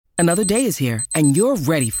Another day is here, and you're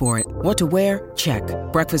ready for it. What to wear? Check.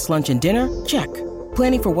 Breakfast, lunch, and dinner? Check.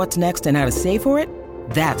 Planning for what's next and how to save for it?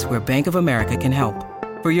 That's where Bank of America can help.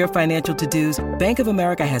 For your financial to-dos, Bank of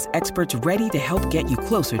America has experts ready to help get you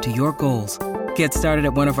closer to your goals. Get started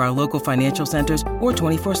at one of our local financial centers or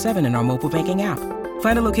 24/7 in our mobile banking app.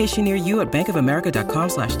 Find a location near you at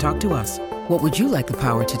bankofamerica.com/talktous. What would you like the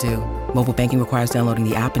power to do? Mobile banking requires downloading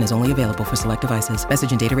the app and is only available for select devices.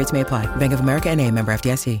 Message and data rates may apply. Bank of America N.A., member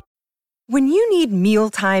FDIC. When you need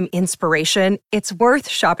mealtime inspiration, it's worth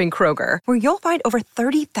shopping Kroger, where you'll find over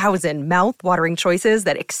 30,000 mouth-watering choices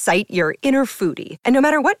that excite your inner foodie. And no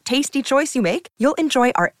matter what tasty choice you make, you'll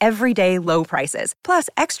enjoy our everyday low prices, plus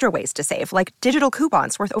extra ways to save, like digital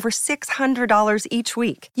coupons worth over $600 each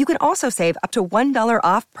week. You can also save up to $1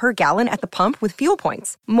 off per gallon at the pump with fuel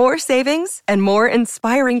points. More savings and more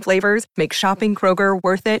inspiring flavors make shopping Kroger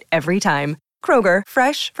worth it every time. Kroger,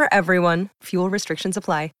 fresh for everyone. Fuel restrictions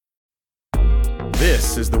apply.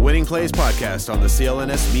 This is the Winning Plays Podcast on the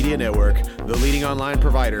CLNS Media Network, the leading online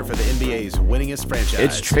provider for the NBA's winningest franchise.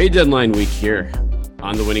 It's trade deadline week here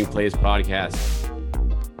on the Winning Plays Podcast.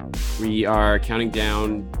 We are counting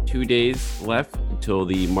down 2 days left until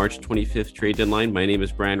the March 25th trade deadline. My name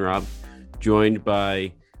is Brian Robb, joined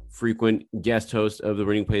by frequent guest host of the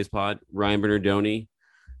Winning Plays Pod, Ryan Bernardoni,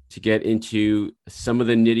 to get into some of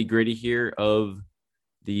the nitty gritty here of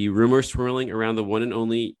the rumors swirling around the one and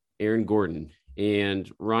only Aaron Gordon. And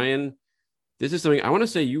Ryan, this is something I want to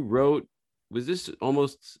say you wrote, was this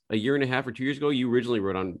almost a year and a half or 2 years ago? You originally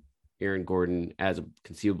wrote on Aaron Gordon as a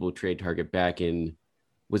conceivable trade target back in,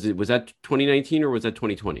 was that 2019 or was that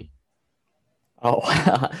 2020? Oh,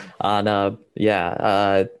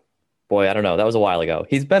 boy, I don't know. That was a while ago.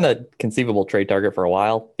 He's been a conceivable trade target for a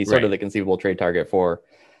while. He's sort of the conceivable trade target for,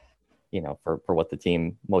 for what the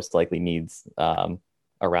team most likely needs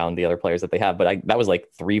around the other players that they have. But that was like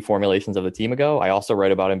 3 formulations of the team ago. I also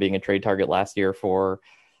wrote about him being a trade target last year for,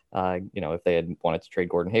 if they had wanted to trade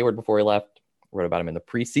Gordon Hayward before he left. Wrote about him in the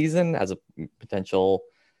preseason as a potential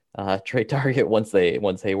trade target once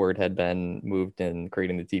Hayward had been moved and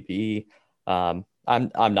creating the TPE. I'm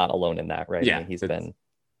not alone in that, right? Yeah, I mean, he's been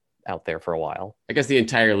out there for a while. I guess the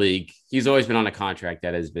entire league, he's always been on a contract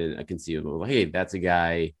that has been a conceivable. Hey, that's a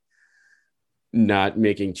guy not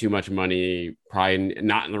making too much money, probably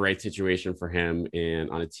not in the right situation for him, and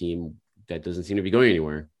on a team that doesn't seem to be going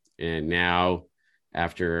anywhere. And now,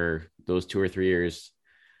 after those 2 or 3 years,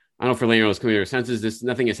 I don't know if Orlando is coming to their senses.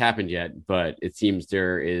 Nothing has happened yet, but it seems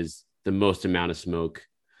there is the most amount of smoke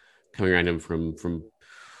coming around him from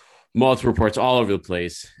multiple reports all over the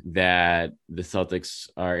place that the Celtics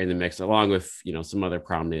are in the mix, along with some other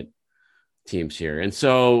prominent teams here. And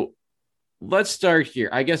so, let's start here.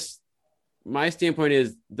 I guess my standpoint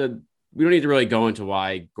is we don't need to really go into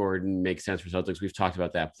why Gordon makes sense for Celtics. We've talked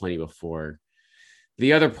about that plenty before.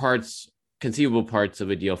 The other conceivable parts of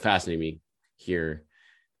a deal fascinate me here,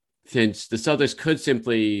 since the Celtics could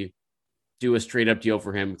simply do a straight up deal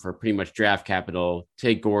for him for pretty much draft capital,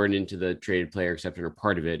 take Gordon into the traded player exception or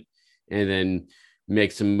part of it, and then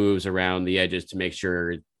make some moves around the edges to make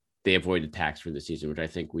sure they avoid the tax for the season, which I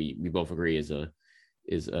think we both agree is a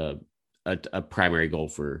primary goal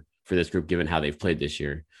for this group, given how they've played this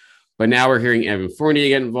year. But now we're hearing Evan Fournier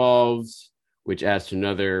get involved, which adds to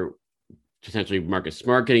another potentially Marcus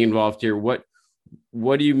Smart getting involved here. What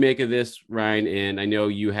do you make of this, Ryan? And I know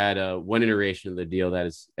you had one iteration of the deal that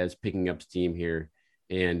is picking up steam here.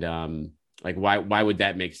 And why would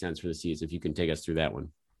that make sense for the season? If you can take us through that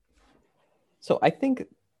one. So I think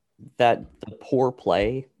that the poor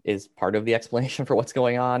play is part of the explanation for what's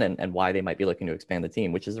going on and why they might be looking to expand the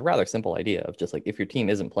team, which is a rather simple idea of just like, if your team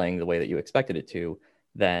isn't playing the way that you expected it to,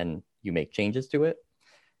 then you make changes to it.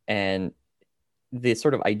 And the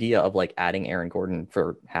sort of idea of like adding Aaron Gordon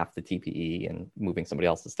for half the TPE and moving somebody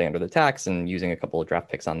else to stay under the tax and using a couple of draft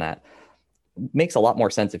picks on that makes a lot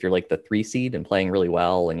more sense if you're like the 3 seed and playing really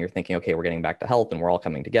well. And you're thinking, okay, we're getting back to health and we're all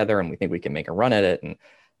coming together and we think we can make a run at it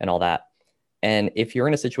and all that. And if you're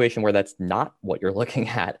in a situation where that's not what you're looking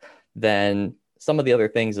at, then some of the other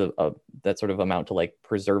things that sort of amount to like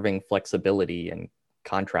preserving flexibility and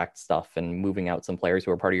contract stuff and moving out some players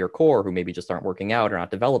who are part of your core who maybe just aren't working out or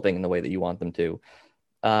not developing in the way that you want them to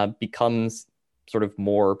becomes sort of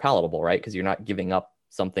more palatable, right? Because you're not giving up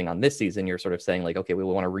something on this season. You're sort of saying like, okay, we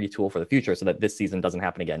want to retool for the future so that this season doesn't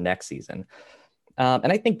happen again next season.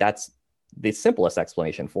 And I think that's the simplest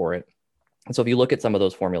explanation for it. And so if you look at some of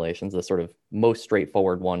those formulations, the sort of most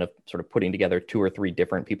straightforward one of sort of putting together 2 or 3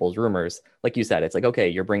 different people's rumors, like you said, it's like, okay,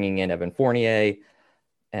 you're bringing in Evan Fournier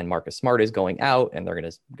and Marcus Smart is going out and they're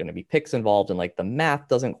going to be picks involved. And like the math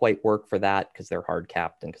doesn't quite work for that because they're hard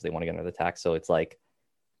capped and because they want to get under the tax. So it's like,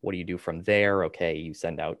 What do you do from there? Okay, you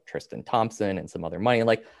send out Tristan Thompson and some other money. And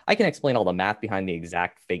like, I can explain all the math behind the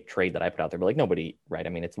exact fake trade that I put out there, but like nobody, right? I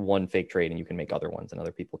mean, it's one fake trade and you can make other ones and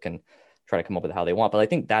other people can try to come up with how they want. But I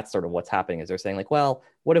think that's sort of what's happening is they're saying like, well,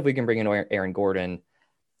 what if we can bring in Aaron Gordon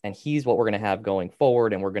and he's what we're going to have going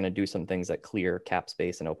forward. And we're going to do some things that clear cap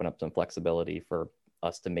space and open up some flexibility for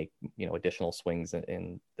us to make, additional swings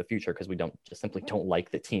in the future. Cause we simply don't like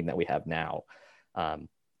the team that we have now.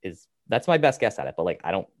 That's my best guess at it, but like,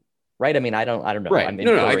 I don't, right. I mean, I don't know. Right. I'm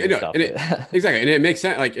stuff. Exactly. And it makes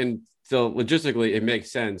sense. Like, and so logistically it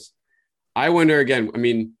makes sense. I wonder again, I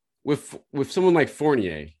mean, with someone like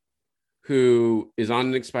Fournier, who is on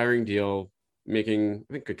an expiring deal, making,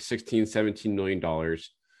 I think like $16-17 million.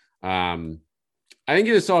 I think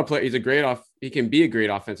he's a solid player. He can be a great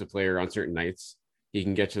offensive player on certain nights. He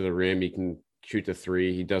can get to the rim. He can shoot the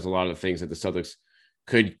three. He does a lot of the things that the Celtics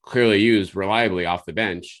could clearly use reliably off the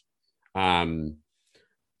bench.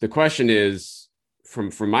 The question is,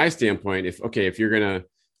 from my standpoint, if you're gonna,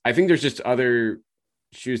 I think there's just other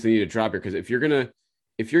shoes that need to drop here, because if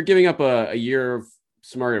you're giving up a year of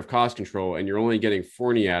smart of cost control and you're only getting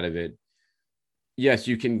Fournier out of it, yes,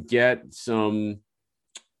 you can get some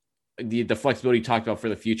the flexibility talked about for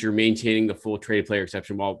the future, maintaining the full trade player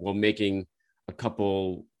exception while making a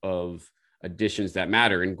couple of additions that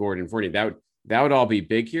matter in Gordon and Fournier. That would all be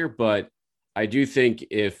big here, but I do think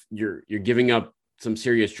if you're giving up some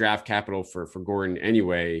serious draft capital for Gordon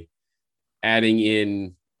anyway, adding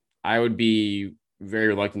in, I would be very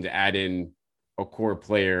reluctant to add in a core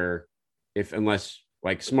player unless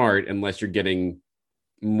you're getting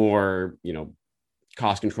more,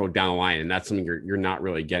 cost control down the line. And that's something you're not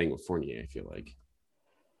really getting with Fournier, I feel like.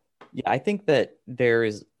 Yeah, I think that there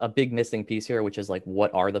is a big missing piece here, which is like,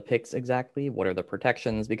 what are the picks exactly? What are the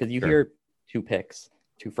protections? Because you hear 2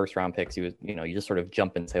 first-round picks, you just sort of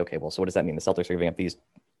jump and say, okay, well, so what does that mean? The Celtics are giving up these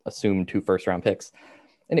assumed 2 first-round picks.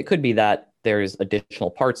 And it could be that there's additional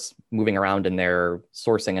parts moving around and they're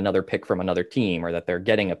sourcing another pick from another team, or that they're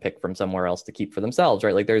getting a pick from somewhere else to keep for themselves,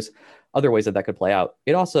 right? Like there's other ways that could play out.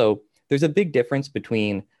 There's a big difference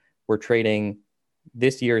between we're trading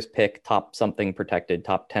this year's pick, top something protected,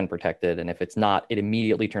 top 10 protected. And if it's not, it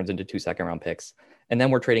immediately turns into 2 second-round picks. And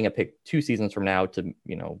then we're trading a pick 2 seasons from now to,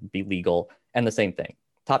 be legal. And the same thing,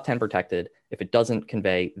 top 10 protected. If it doesn't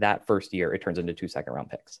convey that first year, it turns into 2 second-round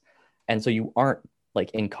picks. And so you aren't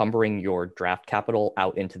like encumbering your draft capital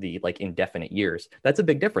out into the like indefinite years. That's a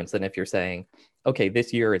big difference than if you're saying, okay,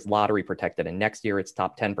 this year it's lottery protected and next year it's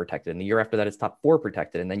top 10 protected. And the year after that it's top 4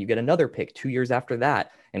 protected. And then you get another pick 2 years after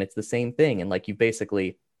that. And it's the same thing. And like you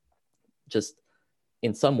basically just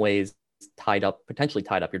in some ways potentially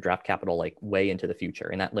tied up your draft capital like way into the future.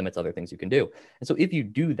 And that limits other things you can do. And so if you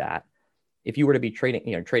do that, if you were to be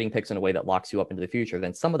trading picks in a way that locks you up into the future,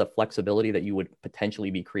 then some of the flexibility that you would potentially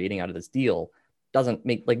be creating out of this deal doesn't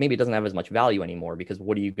make, like, maybe it doesn't have as much value anymore, because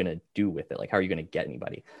what are you going to do with it? Like, how are you going to get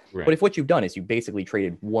anybody? Right. But if what you've done is you basically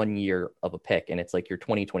traded 1 year of a pick and it's like your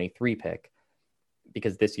 2023 pick,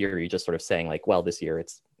 because this year you're just sort of saying like, well, this year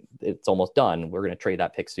it's almost done. We're going to trade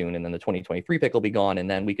that pick soon. And then the 2023 pick will be gone. And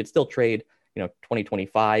then we could still trade,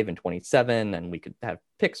 2025 and 27, and we could have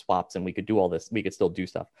pick swaps and we could do all this. We could still do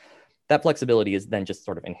stuff. That flexibility is then just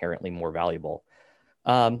sort of inherently more valuable.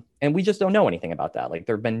 And we just don't know anything about that. Like,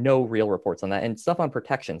 there have been no real reports on that, and stuff on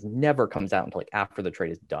protections never comes out until like after the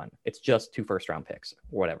trade is done. It's just 2 first-round picks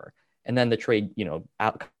or whatever. And then the trade,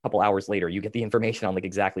 a couple hours later, you get the information on like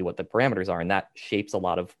exactly what the parameters are. And that shapes a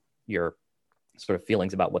lot of your sort of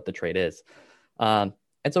feelings about what the trade is. And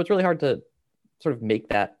so it's really hard to sort of make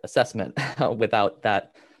that assessment without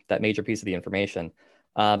that major piece of the information,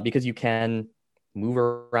 because you can move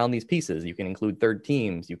around these pieces. You can include third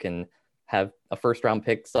teams. You can have a first-round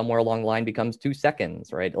pick somewhere along the line becomes 2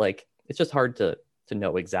 seconds, right? Like, it's just hard to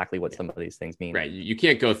know exactly what some of these things mean. Right. You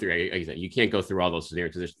can't go through, like I said, you can't go through all those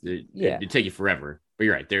scenarios because it'd take you forever. But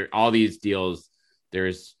you're right. There, all these deals,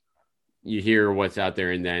 you hear what's out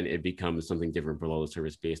there, and then it becomes something different below the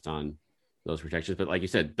surface based on those protections. But like you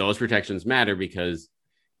said, those protections matter, because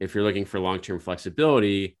if you're looking for long-term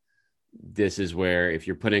flexibility, this is where, if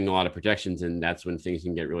you're putting a lot of protections in, that's when things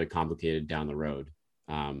can get really complicated down the road.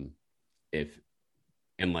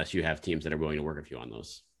 Unless you have teams that are willing to work with you on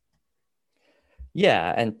those.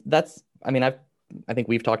 Yeah. And I think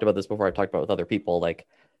we've talked about this before. I've talked about with other people, like,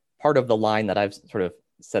 part of the line that I've sort of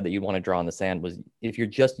said that you'd want to draw in the sand was, if you're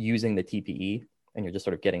just using the TPE and you're just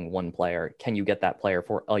sort of getting one player, can you get that player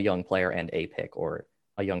for a young player and a pick, or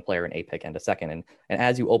a young player and a pick and a second? And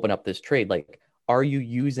as you open up this trade, like, are you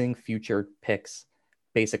using future picks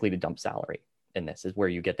basically to dump salary? And this is where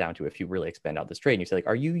you get down to, if you really expand out this trade, and you say, like,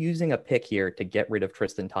 are you using a pick here to get rid of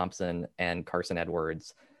Tristan Thompson and Carson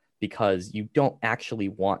Edwards because you don't actually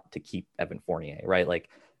want to keep Evan Fournier, right? Like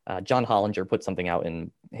John Hollinger put something out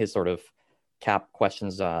in his sort of cap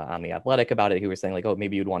questions on The Athletic about it. He was saying like, oh,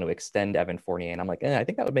 maybe you'd want to extend Evan Fournier. And I'm like, I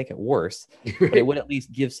think that would make it worse, but it would at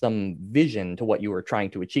least give some vision to what you were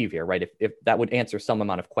trying to achieve here, right? If that would answer some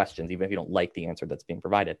amount of questions, even if you don't like the answer that's being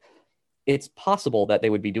provided. It's possible that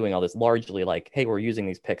they would be doing all this largely like, hey, we're using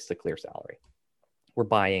these picks to clear salary. We're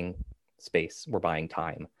buying space. We're buying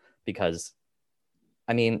time. Because,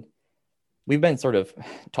 I mean, we've been sort of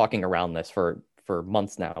talking around this for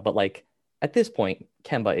months now, but like at this point,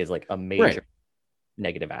 Kemba is like a major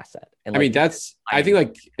negative asset. And like, I think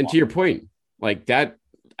like, and to your point, like that,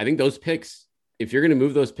 I think those picks, if you're going to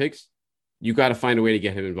move those picks, you got to find a way to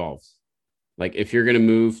get him involved. Like if you're going to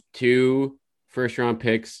move 2 first-round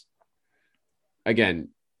picks, again,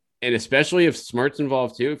 and especially if Smart's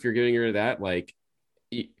involved too, if you're getting rid of that, like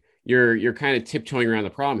you're kind of tiptoeing around the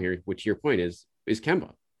problem here, which your point is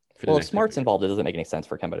Kemba. Well, if Smart's involved, it doesn't make any sense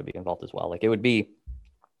for Kemba to be involved as well. Like it would be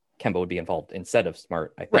Kemba would be involved instead of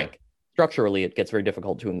Smart, I think. Right. Structurally, it gets very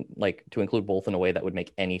difficult to include both in a way that would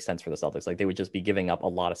make any sense for the Celtics. Like they would just be giving up a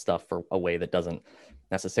lot of stuff for a way that doesn't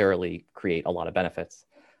necessarily create a lot of benefits.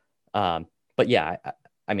 But yeah,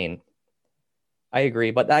 I mean, I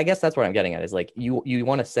agree. But I guess that's what I'm getting at is like you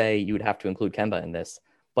want to say you would have to include Kemba in this,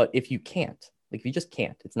 but if you can't, like if you just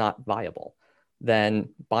can't, it's not viable, then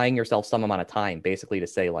buying yourself some amount of time basically to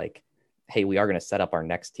say like, hey, we are going to set up our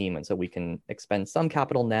next team. And so we can expend some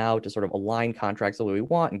capital now to sort of align contracts the way we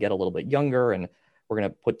want and get a little bit younger. And we're going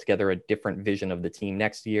to put together a different vision of the team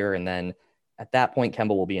next year. And then at that point,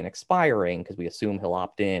 Kemba will be an expiring because we assume he'll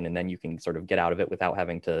opt in. And then you can sort of get out of it without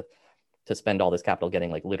having to spend all this capital getting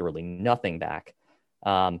like literally nothing back.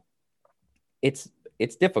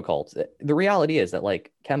 It's difficult. The reality is that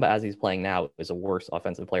like Kemba, as he's playing now, is a worse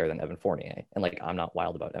offensive player than Evan Fournier. And like, I'm not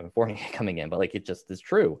wild about Evan Fournier coming in, but like, it just is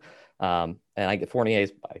true. And I get Fournier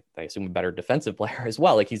is, I assume, a better defensive player as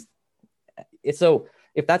well. Like so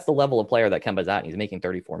if that's the level of player that Kemba's at, and he's making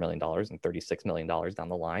 $34 million and $36 million down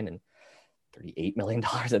the line and $38 million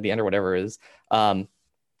at the end or whatever it is,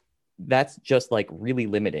 that's just like really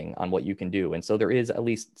limiting on what you can do. And so there is at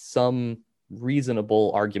least some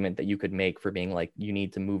reasonable argument that you could make for being like, you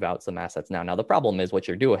need to move out some assets now. Now, the problem is what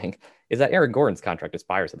you're doing is that Aaron Gordon's contract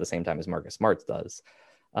expires at the same time as Marcus Smart's does.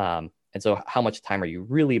 And so how much time are you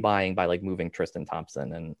really buying by like moving Tristan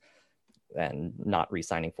Thompson and not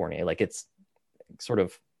re-signing Fournier? Like it's sort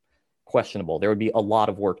of questionable. There would be a lot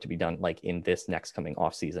of work to be done like in this next coming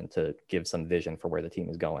off season to give some vision for where the team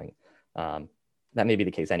is going. That may be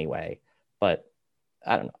the case anyway, but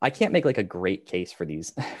I don't know. I can't make like a great case for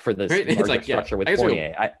this like, structure with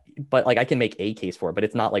Fournier. But like I can make a case for it, but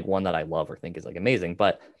it's not like one that I love or think is like amazing.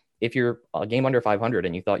 But if you're a game under 500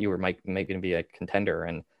 and you thought you were maybe going to be a contender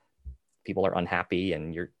and people are unhappy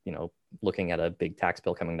and you're, looking at a big tax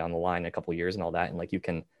bill coming down the line in a couple of years and all that, and like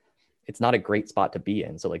it's not a great spot to be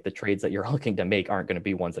in. So like the trades that you're looking to make aren't going to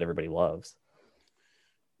be ones that everybody loves.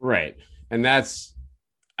 Right. And that's,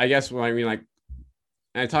 I guess, what I mean, like,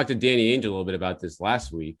 and I talked to Danny Ainge a little bit about this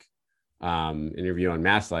last week, interview on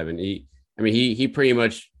Mass Live, and he pretty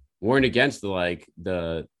much warned against he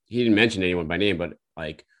didn't mention anyone by name, but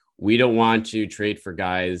like, we don't want to trade for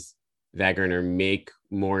guys that are going to make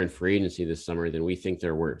more in free agency this summer than we think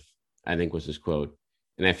they're worth, I think was his quote.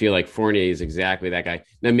 And I feel like Fournier is exactly that guy.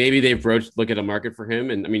 Now, maybe they've look at a market for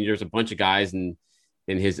him. And I mean, there's a bunch of guys in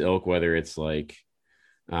his ilk, whether it's like,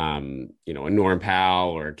 a Norm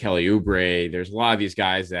Powell or Kelly Oubre. There's a lot of these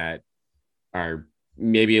guys that are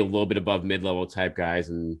maybe a little bit above mid-level type guys,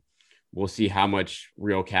 and we'll see how much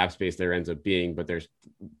real cap space there ends up being. But there's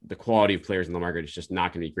the quality of players in the market is just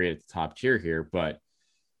not going to be great at the top tier here. But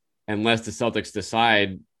unless the Celtics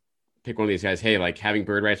decide, pick one of these guys, hey, like having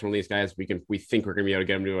bird rights, one of these guys, we think we're going to be able to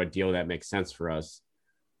get them to a deal that makes sense for us.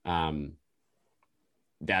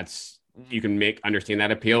 You can understand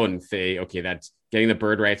that appeal and say, okay, that's getting the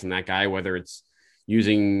bird rights and that guy, whether it's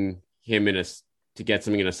using him to get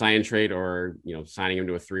something in a sign and trade or, signing him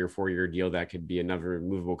to a 3 or 4 year deal that could be another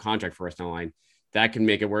movable contract for us down the line, that can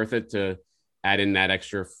make it worth it to add in that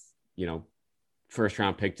extra, first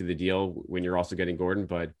round pick to the deal when you're also getting Gordon.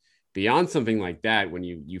 But beyond something like that, when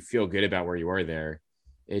you feel good about where you are there,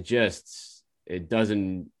 it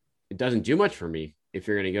doesn't do much for me if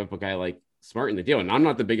you're going to give up a guy like Smart in the deal. And I'm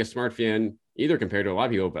not the biggest Smart fan either compared to a lot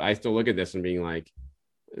of people, but I still look at this and being like,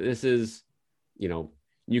 this is,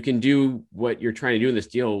 you can do what you're trying to do in this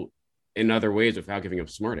deal in other ways without giving up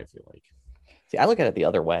Smart, I feel like. See, I look at it the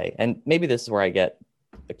other way. And maybe this is where I get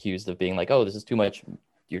accused of being like, oh, this is too much.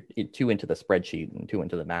 You're too into the spreadsheet and too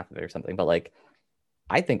into the math of it or something. But like,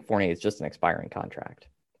 I think Fournier is just an expiring contract.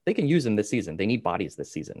 they can use him this season. They need bodies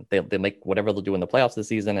this season. They make whatever they'll do in the playoffs this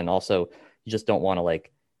season. And also you just don't want to,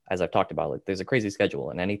 like, as I've talked about, like there's a crazy schedule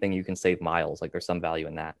and anything you can save miles, like there's some value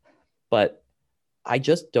in that. But I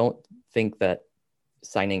just don't think that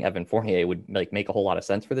signing Evan Fournier would like make a whole lot of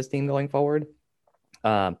sense for this team going forward.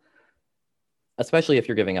 Especially if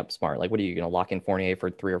you're giving up Smart. Like, what are you going to lock in Fournier for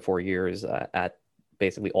 3 or 4 years at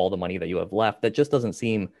basically all the money that you have left? That just doesn't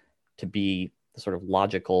seem to be the sort of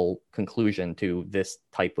logical conclusion to this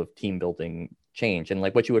type of team building change. And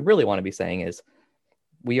like what you would really want to be saying is,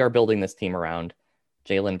 we are building this team around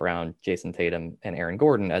Jaylen Brown, Jason Tatum, and Aaron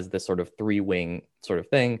Gordon as this sort of 3-wing sort of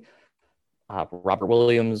thing. Robert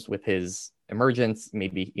Williams with his emergence,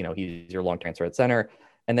 maybe, you know, he's your long-term answer at center.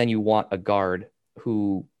 And then you want a guard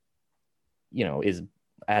who, you know, is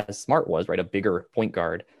as Smart was, right? A bigger point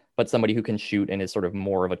guard, but somebody who can shoot and is sort of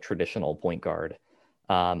more of a traditional point guard.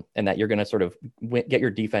 And that you're going to sort of get your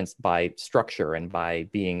defense by structure and by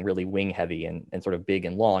being really wing heavy and sort of big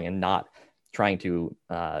and long, and not trying to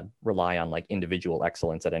rely on like individual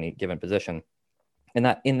excellence at any given position. And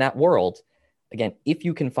that in that world, again, if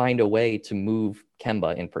you can find a way to move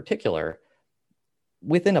Kemba in particular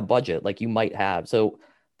within a budget, like you might have. So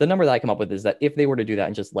the number that I come up with is that if they were to do that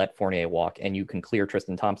and just let Fournier walk, and you can clear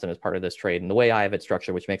Tristan Thompson as part of this trade, and the way I have it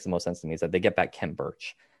structured, which makes the most sense to me, is that they get back Khem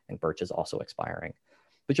Birch, and Birch is also expiring.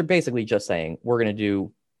 But you're basically just saying, we're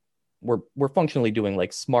functionally doing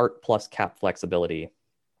like Smart plus cap flexibility,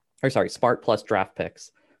 or sorry, Smart plus draft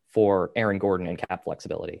picks for Aaron Gordon and cap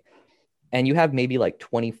flexibility. And you have maybe like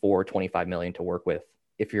 24, 25 million to work with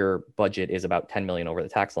if your budget is about 10 million over the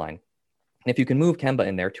tax line. And if you can move Kemba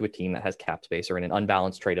in there to a team that has cap space or in an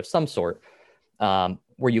unbalanced trade of some sort,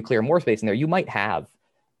 where you clear more space in there, you might have,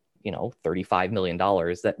 you know, $35 million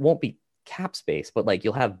that won't be cap space, but like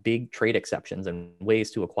you'll have big trade exceptions and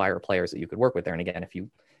ways to acquire players that you could work with there. And again, if you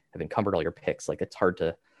have encumbered all your picks, like it's hard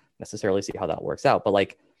to necessarily see how that works out. But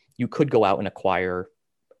like you could go out and acquire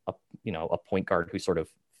a point guard who sort of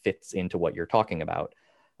fits into what you're talking about.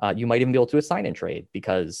 You might even be able to assign and trade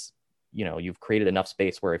because, you know, you've created enough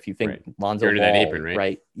space where if you think Lonzo Ball, that apron,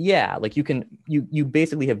 right? Yeah. Like you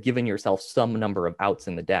basically have given yourself some number of outs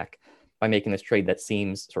in the deck by making this trade that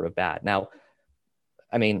seems sort of bad. Now,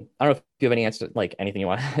 I mean, I don't know if you have any answer, like anything you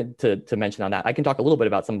want to mention on that. I can talk a little bit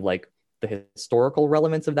about some of like the historical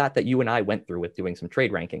relevance of that you and I went through with doing some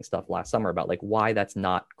trade ranking stuff last summer about like why that's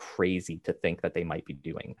not crazy to think that they might be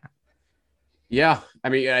doing that. Yeah. I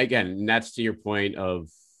mean, again, that's to your point of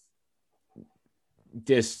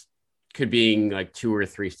this could being like 2 or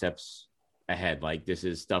 3 steps ahead. Like this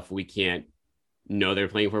is stuff we can't know they're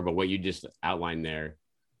playing for, but what you just outlined there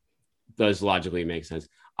does logically make sense.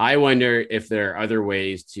 I wonder if there are other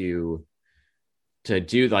ways to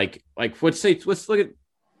do like let's look at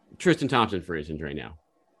Tristan Thompson, for instance, right now.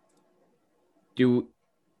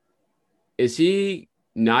 Is he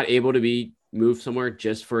not able to be moved somewhere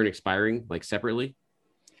just for an expiring, like separately?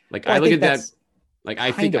 Like well, I look at that, like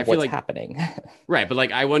I feel like happening. Right. But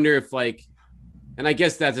like, I wonder if like, and I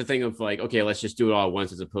guess that's the thing of like, okay, let's just do it all at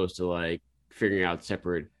once as opposed to like figuring out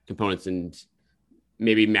separate components, and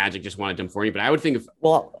maybe Magic just wanted them for you. But I would think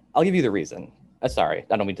well, I'll give you the reason. Sorry,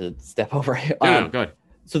 I don't mean to step over it. No, go ahead.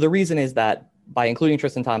 So the reason is that by including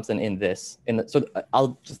Tristan Thompson I guess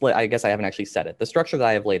I haven't actually said it. The structure that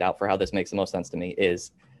I have laid out for how this makes the most sense to me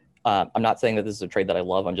is, I'm not saying that this is a trade that I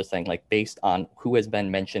love. I'm just saying like based on who has been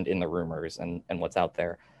mentioned in the rumors and what's out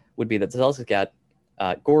there, would be that the Celtics get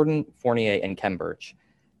Gordon, Fournier, and Khem Birch.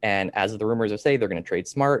 And as the rumors say, they're going to trade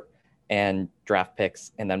Smart and draft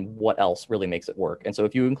picks. And then what else really makes it work? And so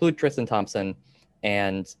if you include Tristan Thompson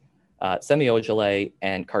and Semi Ojeleye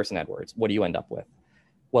and Carson Edwards, what do you end up with?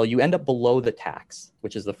 Well, you end up below the tax,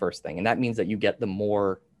 which is the first thing. And that means that you get the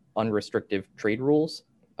more unrestricted trade rules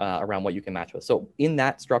around what you can match with. So in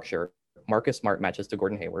that structure, Marcus Smart matches to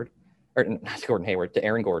Gordon Hayward, or not to Gordon Hayward, to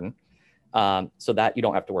Aaron Gordon. So that you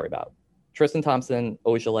don't have to worry about. Tristan Thompson,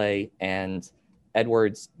 Ojeleye, and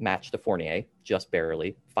Edwards match to Fournier, just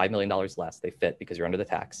barely. $5 million less. They fit because you're under the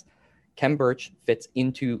tax. Khem Birch fits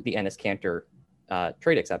into the Enes Kanter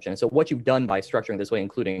trade exception. So what you've done by structuring this way,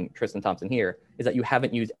 including Tristan Thompson here, is that you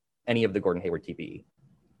haven't used any of the Gordon Hayward TPE.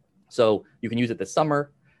 So you can use it this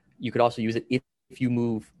summer. You could also use it if you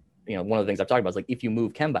move, one of the things I've talked about is like, if you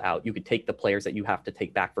move Kemba out, you could take the players that you have to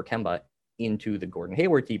take back for Kemba into the Gordon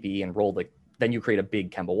Hayward TPE and roll then you create a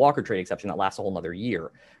big Kemba Walker trade exception that lasts a whole nother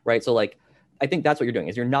year, right? So like, I think that's what you're doing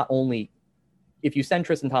is you're not only, if you send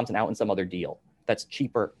Tristan Thompson out in some other deal that's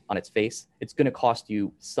cheaper on its face, it's going to cost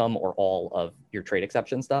you some or all of your trade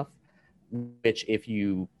exception stuff, which if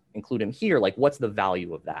you include him here, like what's the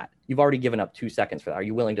value of that? You've already given up 2 seconds for that. Are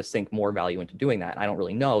you willing to sink more value into doing that? I don't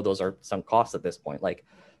really know. Those are some costs at this point. Like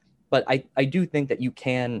But I do think that you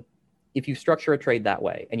can, if you structure a trade that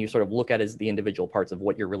way and you sort of look at it as the individual parts of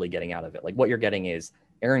what you're really getting out of it, like what you're getting is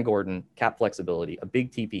Aaron Gordon, cap flexibility, a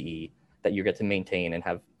big TPE that you get to maintain and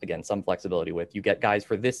have, again, some flexibility with. You get guys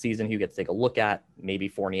for this season who you get to take a look at. Maybe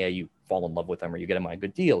Fournier, you fall in love with him or you get him on a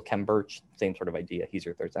good deal. Kem Birch, same sort of idea. He's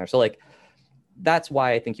your third center. So like, that's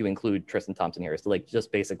why I think you include Tristan Thompson here, is to like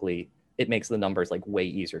just basically it makes the numbers like way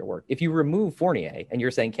easier to work. If you remove Fournier and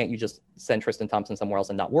you're saying, can't you just send Tristan Thompson somewhere else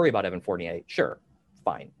and not worry about Evan Fournier? Sure,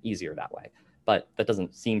 fine, easier that way. But that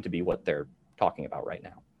doesn't seem to be what they're talking about right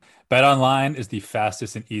now. Bet online is the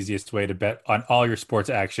fastest and easiest way to bet on all your sports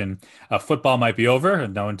action. Football might be over,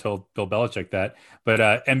 and no one told Bill Belichick that, but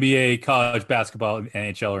NBA, college basketball, and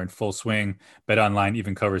NHL are in full swing. Bet online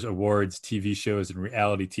even covers awards, TV shows, and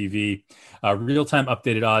reality TV. Real-time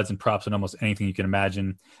updated odds and props on almost anything you can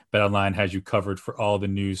imagine. Bet online has you covered for all the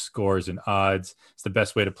news, scores, and odds. It's the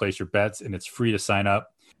best way to place your bets, and it's free to sign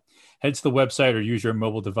up. Head to the website or use your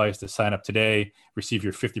mobile device to sign up today. Receive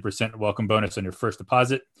your 50% welcome bonus on your first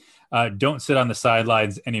deposit. Don't sit on the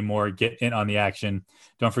sidelines anymore. Get in on the action.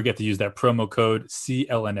 Don't forget to use that promo code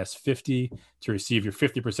CLNS50 to receive your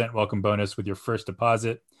 50% welcome bonus with your first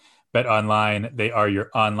deposit. Bet online. They are your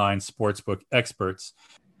online sportsbook experts.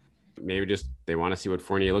 Maybe just they want to see what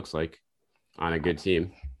Fournier looks like on a good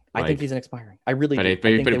team. I think he's an expiring. I really do. I think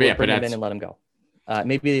they would bring him in and let him go.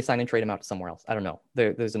 Maybe they sign and trade him out to somewhere else. I don't know.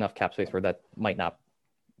 There's enough cap space where that might not,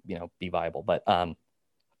 be viable. But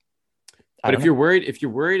if you're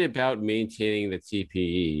worried about maintaining the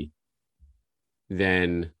TPE,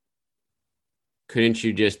 then couldn't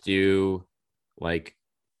you just do like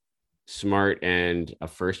Smart and a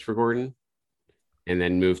first for Gordon, and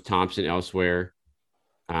then move Thompson elsewhere,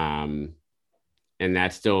 and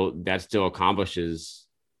that still accomplishes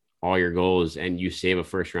all your goals, and you save a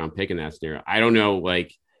first round pick in that scenario. I don't know.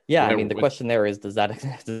 Like, yeah, I mean, the question there is, does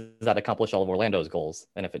that accomplish all of Orlando's goals?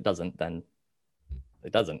 And if it doesn't, then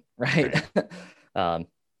it doesn't, right?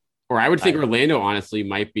 Or I would think Orlando honestly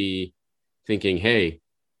might be thinking, hey,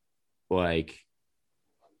 like,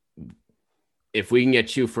 if we can get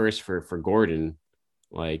two first for Gordon,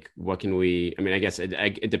 like, what can we? I mean, I guess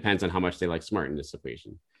it depends on how much they like Smart in this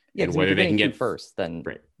equation. Yeah, and whether they can get first, then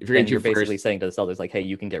right. If you're basically saying to the Celtics, like, hey,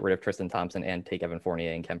 you can get rid of Tristan Thompson and take Evan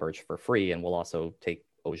Fournier and Kem Birch for free, and we'll also take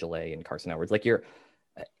Ojeleye and Carson Edwards. Like,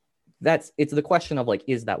 it's the question of like,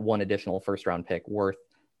 is that one additional first round pick worth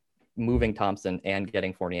moving Thompson and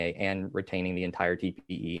getting Fournier and retaining the entire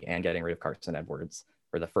TPE and getting rid of Carson Edwards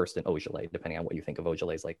for the first and Ojeleye, depending on what you think of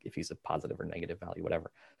Ojele's, like if he's a positive or negative value,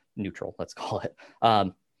 whatever, neutral, let's call it.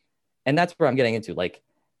 And that's where I'm getting into, like,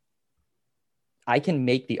 I can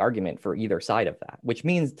make the argument for either side of that, which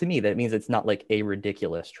means to me that it means it's not like a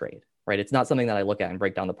ridiculous trade, right? It's not something that I look at and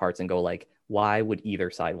break down the parts and go like, why would either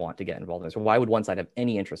side want to get involved in this? Or why would one side have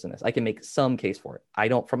any interest in this? I can make some case for it. I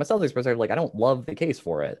don't, from a Celtics perspective, like, I don't love the case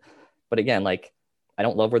for it, but again, like, I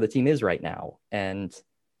don't love where the team is right now. And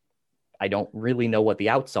I don't really know what the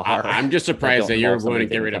outs are. I'm just surprised that you're going to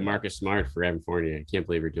get rid of Marcus Smart for Evan Fournier. I can't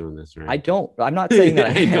believe you're doing this, right? I'm not saying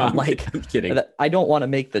that I am. I'm kidding. I don't want to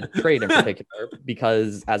make the trade in particular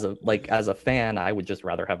because as a fan, I would just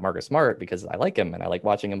rather have Marcus Smart because I like him and I like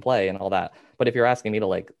watching him play and all that. But if you're asking me to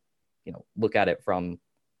like, look at it from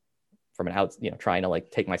an out, trying to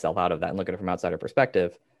like take myself out of that and look at it from outsider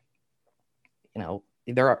perspective, we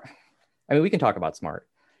can talk about Smart.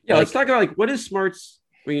 Yeah, let's talk about like what is Smart's.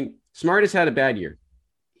 I mean, Smart has had a bad year.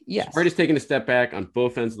 Yes. Smart has taken a step back on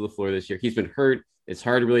both ends of the floor this year. He's been hurt. It's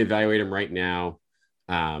hard to really evaluate him right now,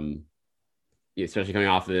 especially coming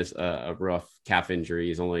off of this a rough calf injury.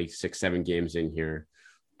 He's only 6-7 games in here.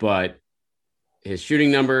 But his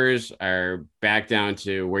shooting numbers are back down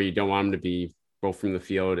to where you don't want him to be, both from the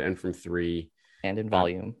field and from three. And in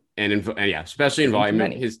volume. Especially in volume.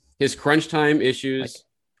 His crunch time issues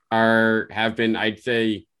have been, I'd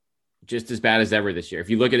say, just as bad as ever this year. If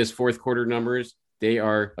you look at his fourth quarter numbers, they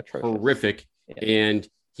are horrific. Yeah. And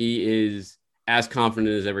he is as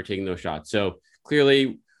confident as ever taking those shots. So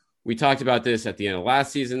clearly we talked about this at the end of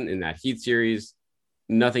last season in that Heat series.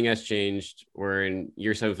 Nothing has changed. We're in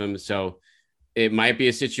year 7 of him. So it might be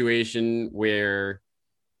a situation where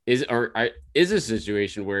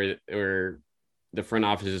the front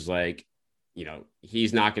office is like,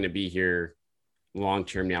 he's not going to be here long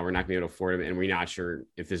term now. We're not going to be able to afford him, and we're not sure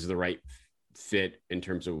if this is the right fit in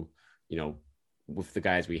terms of with the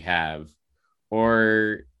guys we have,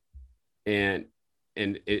 do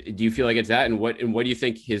you feel like it's that, and what do you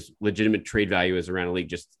think his legitimate trade value is around the league,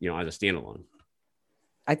 just as a standalone?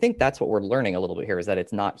 I think that's what we're learning a little bit here, is that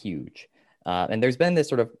it's not huge, and there's been this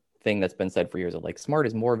sort of thing that's been said for years of like Smart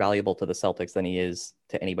is more valuable to the Celtics than he is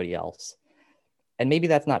to anybody else. And maybe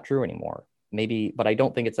that's not true anymore. Maybe, but I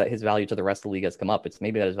don't think it's that his value to the rest of the league has come up. It's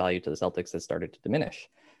maybe that his value to the Celtics has started to diminish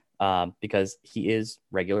because he is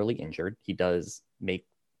regularly injured. He does make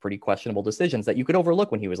pretty questionable decisions that you could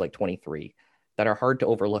overlook when he was like 23 that are hard to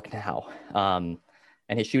overlook now.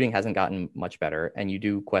 And his shooting hasn't gotten much better. And you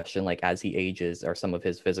do question, like, as he ages, are some of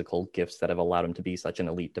his physical gifts that have allowed him to be such an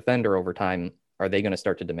elite defender over time, are they going to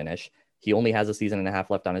start to diminish? He only has a season and a half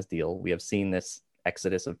left on his deal. We have seen this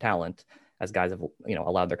exodus of talent as guys have,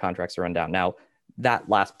 allowed their contracts to run down. Now, that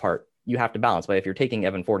last part you have to balance. But if you're taking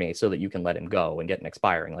Evan Fournier so that you can let him go and get an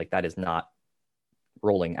expiring, like, that is not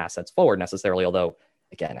rolling assets forward necessarily. Although,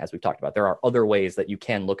 again, as we've talked about, there are other ways that you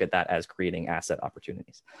can look at that as creating asset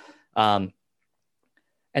opportunities.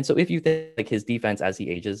 And so if you think like his defense as he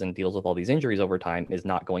ages and deals with all these injuries over time is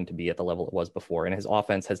not going to be at the level it was before, and his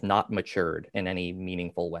offense has not matured in any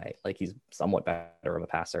meaningful way, like he's somewhat better of a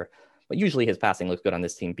passer, but usually his passing looks good on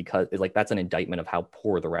this team because it's like that's an indictment of how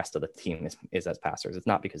poor the rest of the team is as passers. It's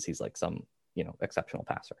not because he's like some, exceptional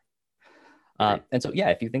passer. And so,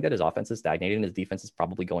 yeah, if you think that his offense is stagnating, his defense is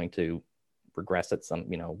probably going to regress at some,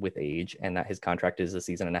 with age, and that his contract is a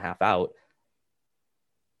season and a half out,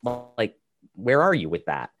 like, where are you with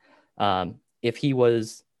that? If he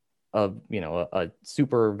was a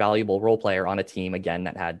super valuable role player on a team, again,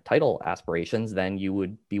 that had title aspirations, then you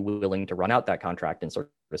would be willing to run out that contract and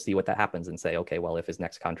sort of see what that happens and say, okay, well, if his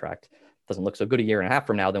next contract doesn't look so good a year and a half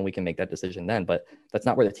from now, then we can make that decision then. But that's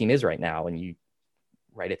not where the team is right now. And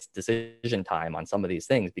it's decision time on some of these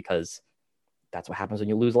things, because that's what happens when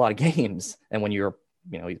you lose a lot of games. And when you're,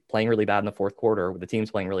 he's playing really bad in the fourth quarter, the team's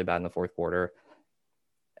playing really bad in the fourth quarter,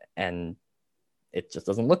 and it just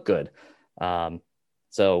doesn't look good.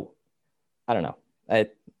 So I don't know.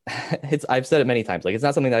 I've said it many times. Like, it's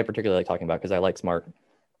not something that I particularly like talking about because I like Smart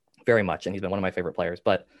very much, and he's been one of my favorite players.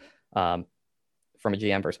 But from a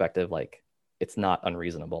GM perspective, like, it's not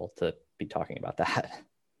unreasonable to be talking about that.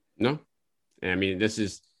 No, I mean,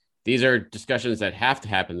 these are discussions that have to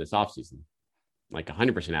happen this offseason. Like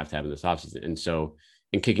 100% have to happen this offseason. And so,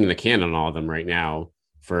 in kicking the can on all of them right now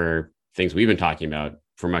for things we've been talking about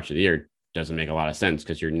for much of the year doesn't make a lot of sense,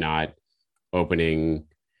 because you're not opening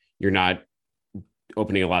a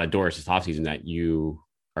lot of doors this offseason that you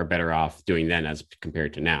are better off doing then as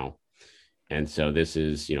compared to now. And so this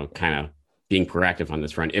is, kind of being proactive on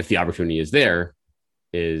this front. If the opportunity is there,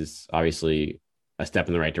 is obviously a step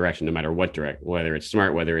in the right direction, no matter what whether it's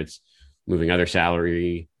Smart, whether it's moving other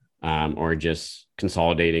salary, or just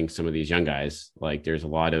consolidating some of these young guys. Like, there's a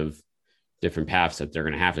lot of different paths that they're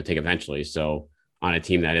going to have to take eventually. So on a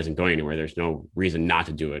team that isn't going anywhere, there's no reason not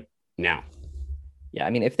to do it now. Yeah,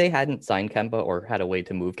 I mean, if they hadn't signed Kemba or had a way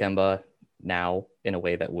to move Kemba now in a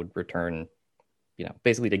way that would return,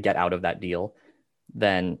 basically to get out of that deal,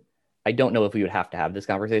 then I don't know if we would have to have this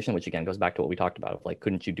conversation, which again goes back to what we talked about. Like,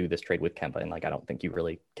 couldn't you do this trade with Kemba? And like, I don't think you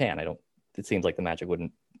really can. It seems like the Magic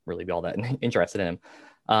wouldn't really be all that interested in him.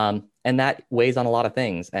 And that weighs on a lot of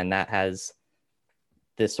things. And that has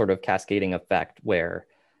this sort of cascading effect where,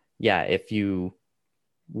 yeah, if you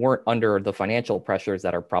weren't under the financial pressures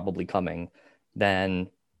that are probably coming, then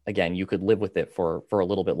again, you could live with it for a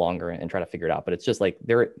little bit longer and try to figure it out. But it's just like,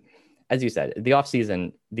 as you said, the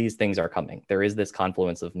offseason, these things are coming. There is this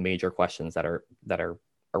confluence of major questions that are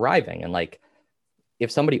arriving. And like,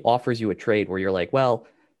 if somebody offers you a trade where you're like, well,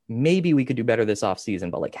 maybe we could do better this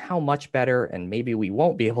offseason, but like, how much better? And maybe we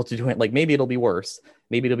won't be able to do it. Like, maybe it'll be worse.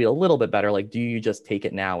 Maybe it'll be a little bit better. Like, do you just take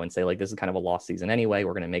it now and say, like, this is kind of a lost season anyway,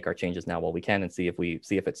 we're going to make our changes now while we can and see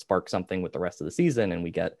if it sparks something with the rest of the season and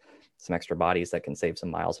we get some extra bodies that can save some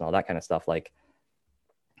miles and all that kind of stuff. Like,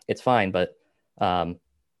 it's fine. But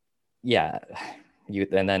yeah,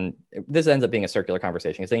 and then this ends up being a circular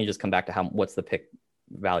conversation, because then you just come back to what's the pick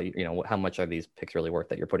value, how much are these picks really worth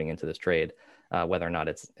that you're putting into this trade, whether or not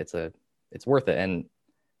it's worth it. And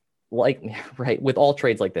like, right, with all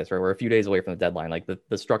trades like this, right, we're a few days away from the deadline. Like,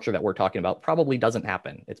 the structure that we're talking about probably doesn't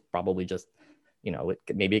happen. It's probably just,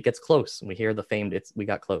 maybe it gets close. We hear the famed we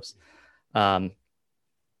got close.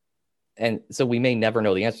 And so we may never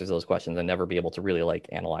know the answers to those questions and never be able to really like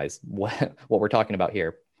analyze what we're talking about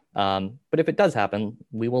here. But if it does happen,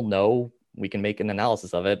 we will know. We can make an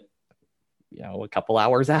analysis of it, a couple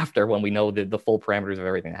hours after, when we know the full parameters of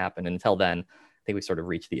everything that happened. And until then, I think we sort of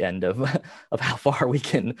reached the end of how far we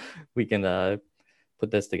can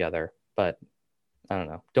put this together. But I don't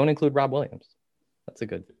know. Don't include Rob Williams. That's a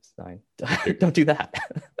good sign. Don't do that.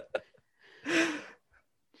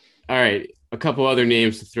 All right. A couple other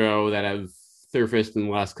names to throw that have surfaced in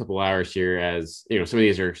the last couple hours here, as some of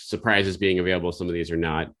these are surprises being available. Some of these are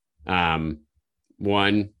not. One,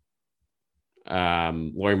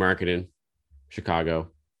 Lauri Markkanen,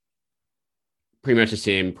 Chicago. pretty much the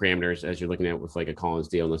same parameters as you're looking at with like a Collins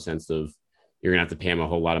deal, in the sense of you're gonna have to pay him a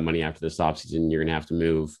whole lot of money after this offseason. You're gonna have to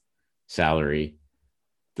move salary.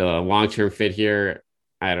 The long-term fit here,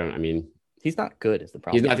 I mean, he's not good is the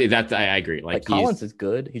problem. He's not that. I agree. Like Collins is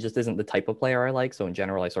good. He just isn't the type of player I like. So in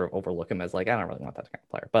general, I sort of overlook him as like, I don't really want that kind of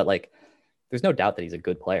player. But like, there's no doubt that he's a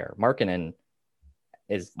good player. Markkanen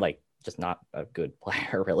is like just not a good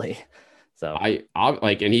player, really. So I'll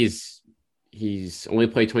like, and he's only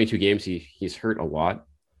played 22 games. He's hurt a lot,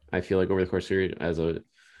 I feel like, over the course of the year, as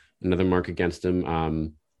another mark against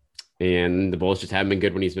him. And the Bulls just haven't been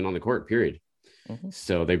good when he's been on the court, period. Mm-hmm.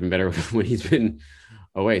 So they've been better when he's been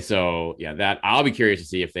away. So yeah, that I'll be curious to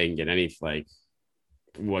see if they can get any, like,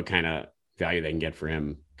 what kind of value they can get for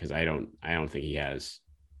him. Cause I don't think he has,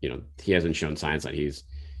 he hasn't shown signs that he's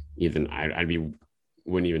even,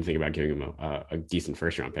 wouldn't even think about giving him a decent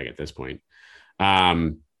first round pick at this point.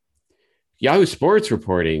 Yahoo Sports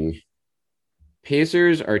reporting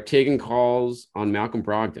Pacers are taking calls on Malcolm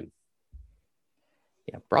Brogdon.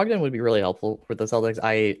 Yeah, Brogdon would be really helpful for the Celtics.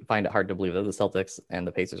 I find it hard to believe that the Celtics and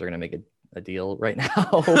the Pacers are going to make a deal right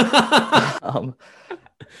now.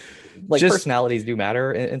 Personalities do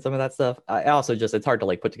matter in some of that stuff. I also it's hard to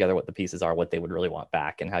like put together what the pieces are, what they would really want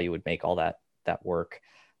back, and how you would make all that work.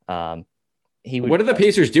 What are the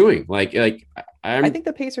Pacers doing? I think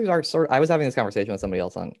the Pacers are I was having this conversation with somebody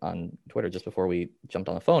else on Twitter just before we jumped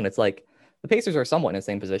on the phone. It's like the Pacers are somewhat in the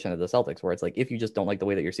same position as the Celtics, where it's like, if you just don't like the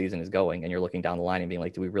way that your season is going and you're looking down the line and being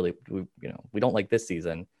like, we don't like this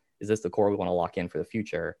season. Is this the core we want to lock in for the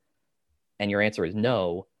future? And your answer is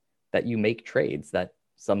no, that you make trades that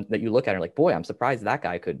you look at and are like, boy, I'm surprised that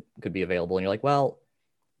guy could be available. And you're like, well,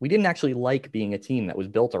 we didn't actually like being a team that was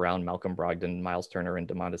built around Malcolm Brogdon, Miles Turner, and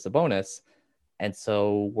Domantas Sabonis. And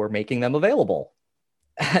so we're making them available.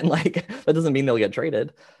 And like, that doesn't mean they'll get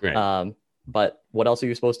traded. Right. But what else are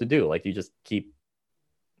you supposed to do? Like, you just keep.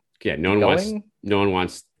 Yeah. No one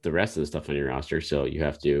wants the rest of the stuff on your roster. So you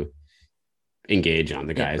have to engage on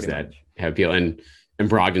the guys that have appeal. And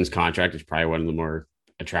Brogdon's contract is probably one of the more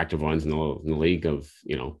attractive ones in the league of,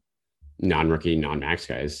 non-rookie, non-max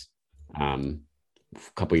guys. A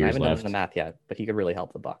couple years left. I haven't done the math yet, but he could really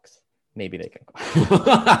help the Bucks. Maybe they can.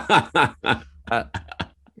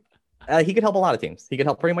 He could help a lot of teams. He could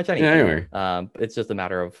help pretty much any team. It's just a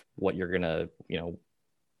matter of what you're gonna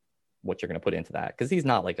put into that, because he's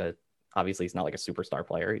not like obviously he's not like a superstar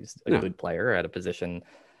player. He's a good player at a position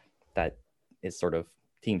that is sort of,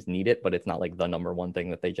 teams need it, but it's not like the number one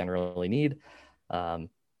thing that they generally need.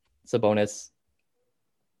 Sabonis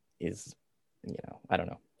is, I don't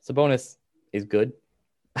know. Sabonis is good.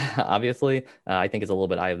 Obviously, I think it's a little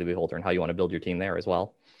bit eye of the beholder and how you want to build your team there as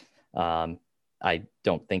well. I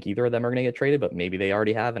don't think either of them are going to get traded, but maybe they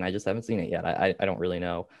already have, and I just haven't seen it yet. I don't really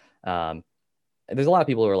know. There's a lot of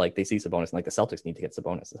people who are like, they see Sabonis and like, the Celtics need to get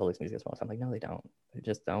Sabonis. The Celtics need to get Sabonis. I'm like, no, they don't. They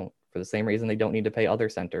just don't. For the same reason they don't need to pay other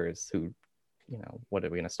centers who, what are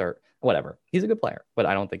we going to start? Whatever. He's a good player, but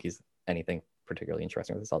I don't think he's anything particularly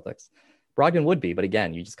interesting with the Celtics. Brogdon would be, but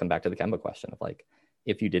again, you just come back to the Kemba question of like,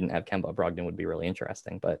 if you didn't have Kemba, Brogdon would be really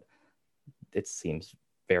interesting, but it seems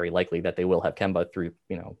very likely that they will have Kemba through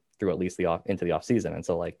at least into the off season. And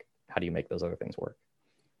so like, how do you make those other things work?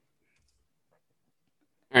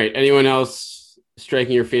 All right. Anyone else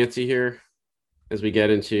striking your fancy here as we get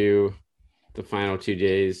into the final 2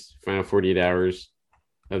 days, final 48 hours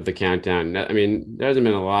of the countdown? I mean, there hasn't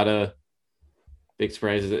been a lot of big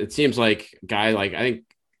surprises. It seems like I think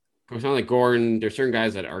it's not like Gordon, there's certain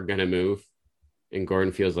guys that are going to move, and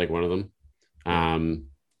Gordon feels like one of them.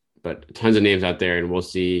 But tons of names out there, and we'll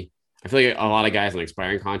see. I feel like a lot of guys on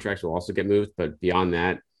expiring contracts will also get moved, but beyond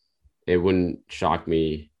that, it wouldn't shock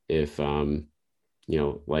me if,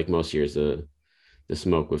 like most years, the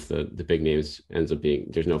smoke with the big names ends up being,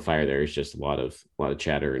 there's no fire there. It's just a lot of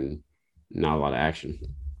chatter and not a lot of action.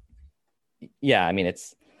 Yeah. I mean, it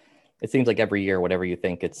seems like every year, whatever you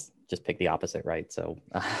think, it's just pick the opposite, right? So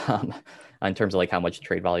in terms of like how much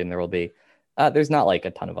trade volume there will be, there's not like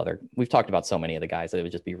a ton of we've talked about so many of the guys that it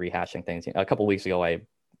would just be rehashing things. A couple of weeks ago, I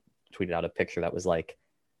tweeted out a picture that was like,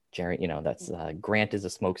 Jerry, that's Grant is a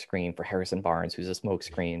smokescreen for Harrison Barnes, who's a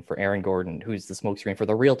smokescreen for Aaron Gordon, who's the smokescreen for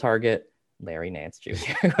the real target, Larry Nance Jr.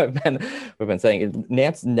 We've been saying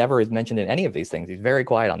Nance never is mentioned in any of these things. He's very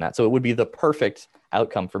quiet on that. So it would be the perfect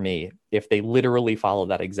outcome for me if they literally follow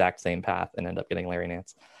that exact same path and end up getting Larry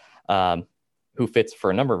Nance, who fits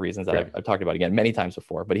for a number of reasons that I've talked about again many times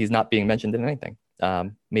before, but he's not being mentioned in anything.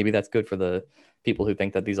 Maybe that's good for the people who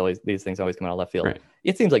think that these things always come out of left field. Right.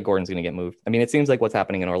 It seems like Gordon's going to get moved. I mean, it seems like what's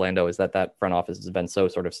happening in Orlando is that front office has been so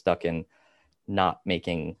sort of stuck in not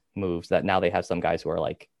making moves that now they have some guys who are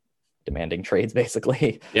like demanding trades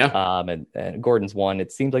basically. Yeah. And Gordon's one.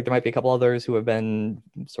 It seems like there might be a couple others who have been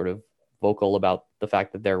sort of vocal about the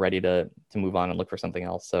fact that they're ready to move on and look for something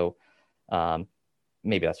else. So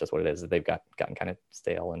maybe that's just what it is, that they've gotten kind of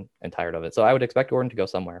stale and tired of it. So I would expect Gordon to go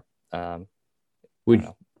somewhere.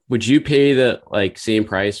 Would you pay the like same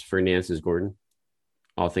price for Nance as Gordon,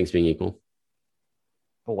 all things being equal?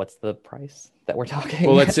 Well, what's the price that we're talking?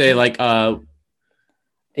 Well, let's say like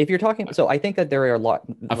if you're talking, so I think that there are a lot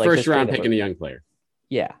a like first round pick and a young player.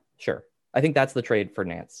 Yeah, sure. I think that's the trade for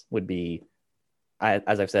Nance would be,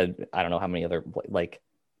 as I've said, I don't know how many other, like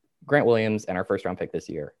Grant Williams and our first round pick this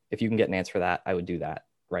year. If you can get Nance for that, I would do that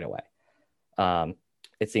right away.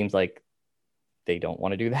 It seems like they don't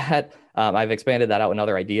want to do that. I've expanded that out in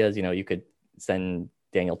other ideas. You know, you could send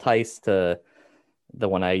Daniel Tice to, the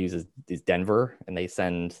one I use is Denver, and they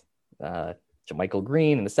send Michael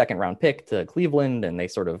Green and the second round pick to Cleveland, and they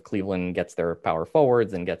sort of, Cleveland gets their power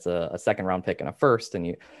forwards and gets a second round pick and a first. And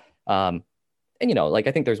you know, like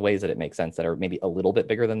I think there's ways that it makes sense that are maybe a little bit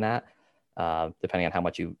bigger than that, depending on how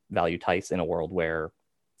much you value Tice in a world where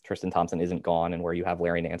Tristan Thompson isn't gone and where you have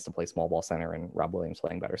Larry Nance to play small ball center and Rob Williams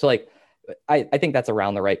playing better. So like, I think that's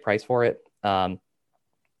around the right price for it.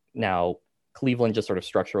 Now Cleveland, just sort of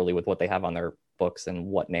structurally with what they have on their books and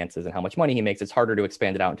what Nance is and how much money he makes, it's harder to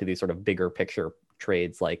expand it out into these sort of bigger picture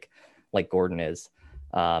trades like Gordon is.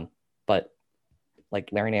 But like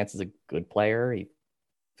Larry Nance is a good player. He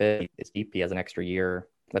is deep. He has an extra year.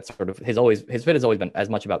 That's sort of his fit has always been as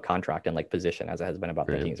much about contract and like position as it has been about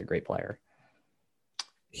thinking he's a great player.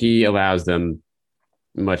 He allows them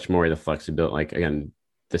much more of the flexibility. Like again,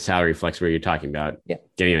 the salary flex where you're talking about,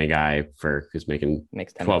 getting a guy who's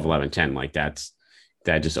makes 12, 11, 10, like that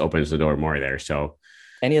just opens the door more there. So,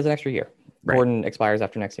 and he has an extra year. Right. Gordon expires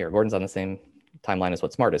after next year. Gordon's on the same timeline as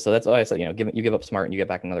what Smart is. So that's why I said, you know, you give up Smart and you get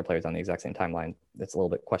back another players on the exact same timeline. It's a little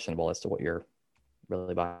bit questionable as to what you're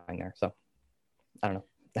really buying there. So I don't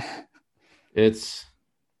know. It's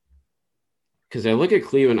because I look at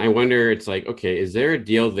Cleveland, I wonder, it's like, okay, is there a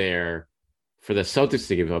deal there for the Celtics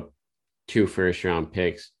to give up 2 first round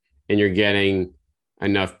picks and you're getting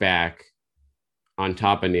enough back on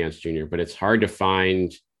top of Nance Jr., but it's hard to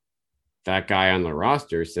find that guy on the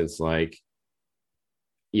roster since like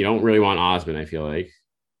you don't really want Osman, I feel like,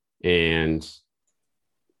 and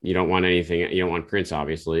you don't want anything. You don't want Prince,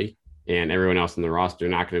 obviously, and everyone else on the roster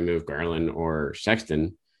not going to move Garland or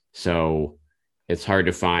Sexton. So it's hard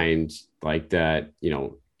to find like that, you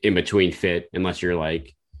know, in between fit unless you're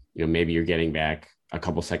like, you know, maybe you're getting back a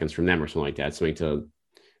couple seconds from them or something like that. Something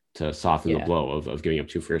to soften the blow of giving up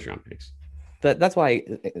 2 first round picks. That's why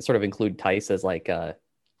I sort of include Tice as like,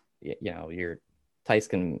 you know, Tice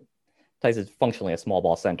is functionally a small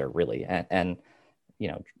ball center really. And you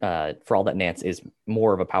know, for all that Nance is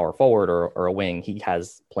more of a power forward or a wing, he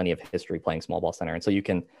has plenty of history playing small ball center. And so you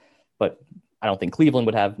can, but I don't think Cleveland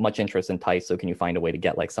would have much interest in Tice. So can you find a way to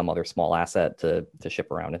get like some other small asset to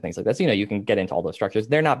ship around and things like that? So, you know, you can get into all those structures.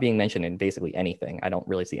 They're not being mentioned in basically anything. I don't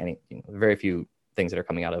really see any, you know, very few things that are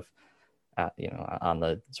coming out of, you know, on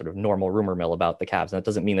the sort of normal rumor mill about the Cavs. And that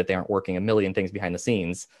doesn't mean that they aren't working a million things behind the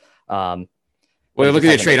scenes. Well, look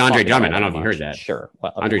at the trade Andre Drummond. I don't know if you heard that. Sure.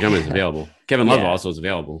 Well, Andre Drummond is available. Kevin Love also is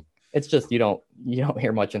available. It's just you don't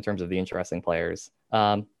hear much in terms of the interesting players.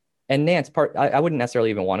 And Nance, I wouldn't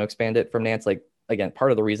necessarily even want to expand it from Nance. Like, again,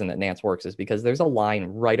 part of the reason that Nance works is because there's a line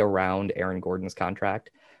right around Aaron Gordon's contract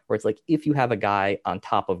where it's like, if you have a guy on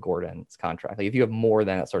top of Gordon's contract, like if you have more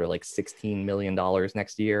than that sort of like $16 million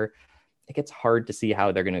next year, it gets hard to see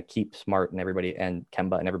how they're going to keep Smart and everybody and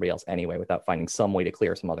Kemba and everybody else anyway, without finding some way to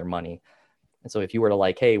clear some other money. And so if you were to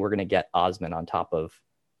like, hey, we're going to get Osman on top of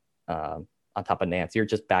Nance, you're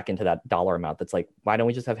just back into that dollar amount. That's like, why don't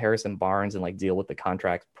we just have Harrison Barnes and like deal with the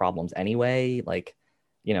contract problems anyway? Like,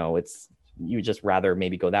 you know, you would just rather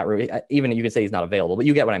maybe go that route. Even you could say he's not available, but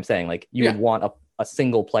you get what I'm saying. Like you would want a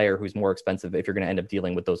single player who's more expensive if you're going to end up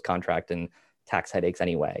dealing with those contract and tax headaches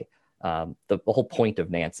anyway. The whole point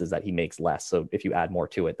of Nance is that he makes less. So if you add more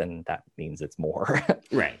to it, then that means it's more.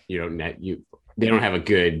 Right. They don't have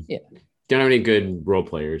don't have any good role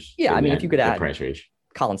players. Yeah. I mean, if you could add price range,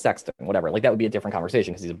 Colin Sexton, whatever, like that would be a different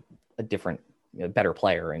conversation because he's a different, better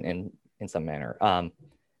player in some manner.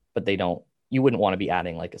 But you wouldn't want to be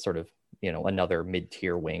adding like a sort of, another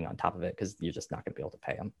mid-tier wing on top of it because you're just not going to be able to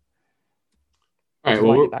pay him. All right.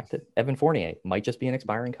 Well, back to Evan Fournier might just be an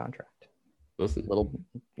expiring contract. Listen,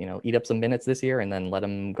 eat up some minutes this year and then let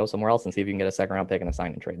him go somewhere else and see if you can get a second round pick and a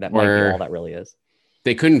sign and trade. That might be all that really is.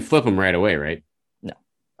 They couldn't flip him right away, right? No.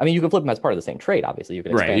 I mean, you could flip him as part of the same trade. Obviously, you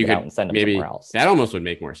could expand it out and send him somewhere else. That almost would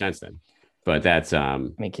make more sense then. But that's I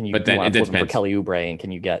mean, can you? But Do you then want it to flip him for depends. Kelly Oubre, and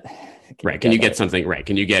can you get? Can you get something right?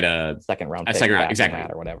 Can you get second round a pick second round back exactly from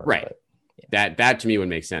that or whatever? right? But, yeah. That to me would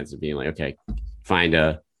make sense of being like, okay, find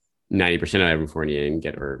a 90% of Evan Fournier and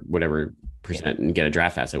get or whatever percent and get a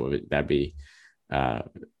draft asset. That'd be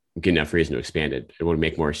good enough reason to expand it. It would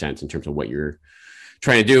make more sense in terms of what you're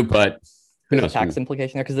trying to do. But who knows? A tax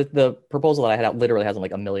implication there, because the proposal that I had out literally has him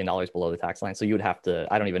like $1 million below the tax line. So you would have to.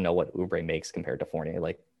 I don't even know what Oubre makes compared to Fournier.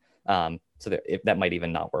 Like, so if that might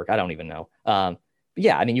even not work. I don't even know. But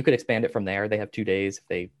yeah, I mean, you could expand it from there. They have 2 days. If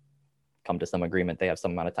they come to some agreement, they have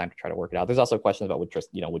some amount of time to try to work it out. There's also questions about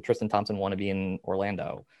would Tristan Thompson want to be in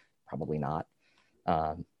Orlando? Probably not.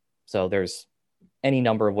 So there's any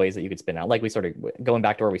number of ways that you could spin out. Like we sort of going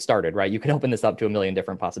back to where we started, right? You could open this up to a million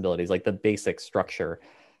different possibilities. Like the basic structure,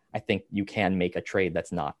 I think you can make a trade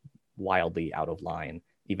that's not wildly out of line,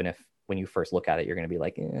 even if when you first look at it, you're going to be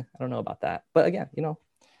like, I don't know about that. But again,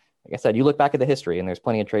 like I said, you look back at the history and there's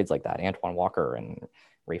plenty of trades like that. Antoine Walker and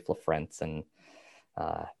Rafe LaFrentz and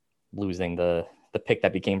losing the pick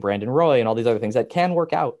that became Brandon Roy and all these other things that can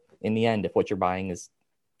work out in the end if what you're buying is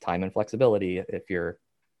time and flexibility. If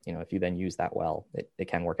you then use that well, it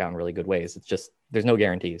can work out in really good ways. It's just there's no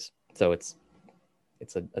guarantees, so it's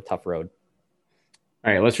a tough road.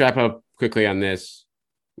 All right, let's wrap up quickly on this.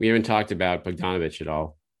 We haven't talked about Bogdanovich at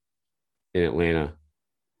all in Atlanta.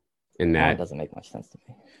 And that doesn't make much sense to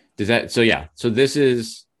me. Does that? So yeah. So this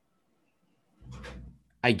is,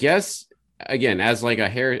 I guess, again, as like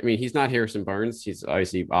I mean, he's not Harrison Barnes. He's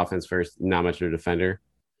obviously offense first, not much of a defender.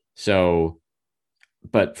 So,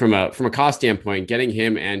 but from a cost standpoint, getting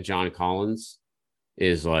him and John Collins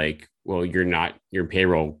is like, well, your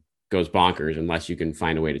payroll goes bonkers unless you can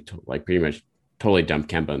find a way to like pretty much totally dump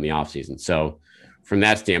Kemba in the offseason. So from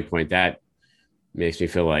that standpoint, that makes me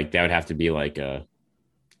feel like that would have to be like an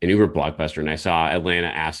Uber blockbuster. And I saw Atlanta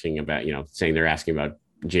asking about, saying they're asking about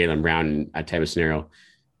Jaylen Brown and a type of scenario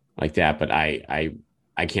like that. But I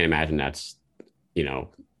can't imagine that's, the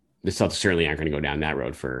Celtics certainly aren't going to go down that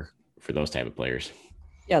road for those type of players.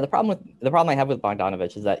 Yeah. The problem I have with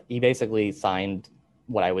Bogdanovich is that he basically signed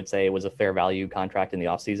what I would say was a fair value contract in the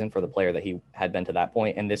offseason for the player that he had been to that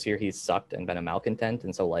point. And this year he's sucked and been a malcontent.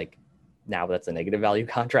 And so like now that's a negative value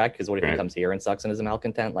contract, because what if he comes here and sucks and is a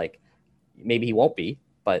malcontent? Like maybe he won't be,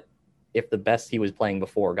 but if the best he was playing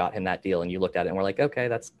before got him that deal and you looked at it and we're like, okay,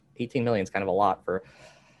 that's 18 million is kind of a lot for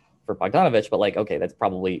Bogdanovich, but like, okay, that's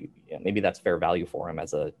probably, maybe that's fair value for him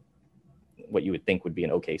as what you would think would be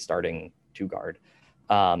an okay starting 2 guard.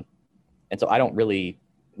 And so I don't really,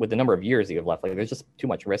 with the number of years you have left, like there's just too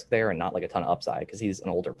much risk there and not like a ton of upside because he's an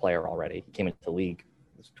older player already. He came into the league,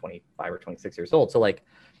 he was 25 or 26 years old. So like,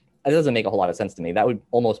 it doesn't make a whole lot of sense to me. That would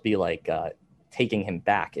almost be like taking him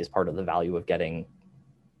back is part of the value of getting,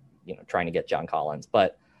 trying to get John Collins.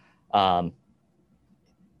 But the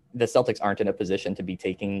Celtics aren't in a position to be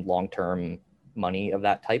taking long-term money of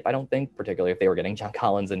that type, I don't think, particularly if they were getting John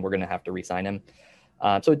Collins and we're going to have to re-sign him.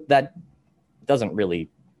 So that doesn't really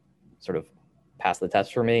sort of pass the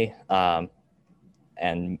test for me.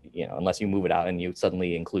 And, unless you move it out and you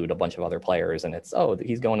suddenly include a bunch of other players and it's,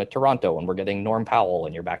 he's going to Toronto and we're getting Norm Powell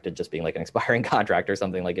and you're back to just being like an expiring contract or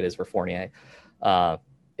something like it is for Fournier.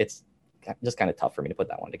 It's just kind of tough for me to put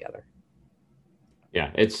that one together.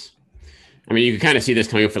 Yeah, you can kind of see this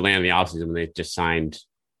coming up for Atlanta in the offseason when they just signed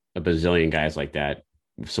a bazillion guys like that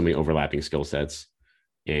with so many overlapping skill sets.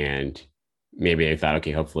 And maybe they thought,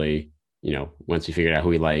 okay, hopefully, once we figure out who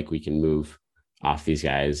we like, we can move off these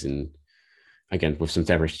guys. And again, with some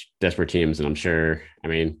desperate teams. And I'm sure, I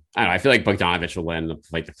don't know, I feel like Bogdanovich will end up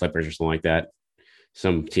like the Clippers or something like that.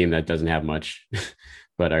 Some team that doesn't have much,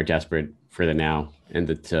 but are desperate for the now and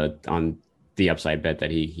on the upside bet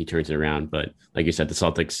that he turns it around. But like you said, the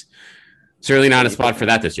Celtics certainly not a spot for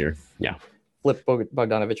that this year. Yeah. Flip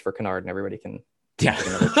Bogdanovich for Kennard and everybody can get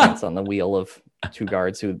another chance on the wheel of 2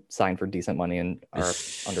 guards who signed for decent money and are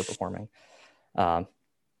underperforming.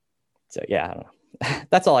 So yeah, I don't know.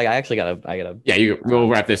 That's all I actually gotta. Yeah, we'll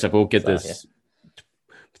wrap this up. We'll get this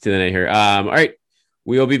to the end here. All right.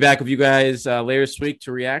 We'll be back with you guys later this week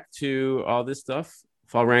to react to all this stuff.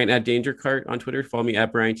 Follow Ryan at Danger Cart on Twitter. Follow me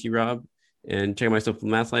at Brian T. Rob and check out my stuff from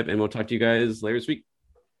Last Life. And we'll talk to you guys later this week.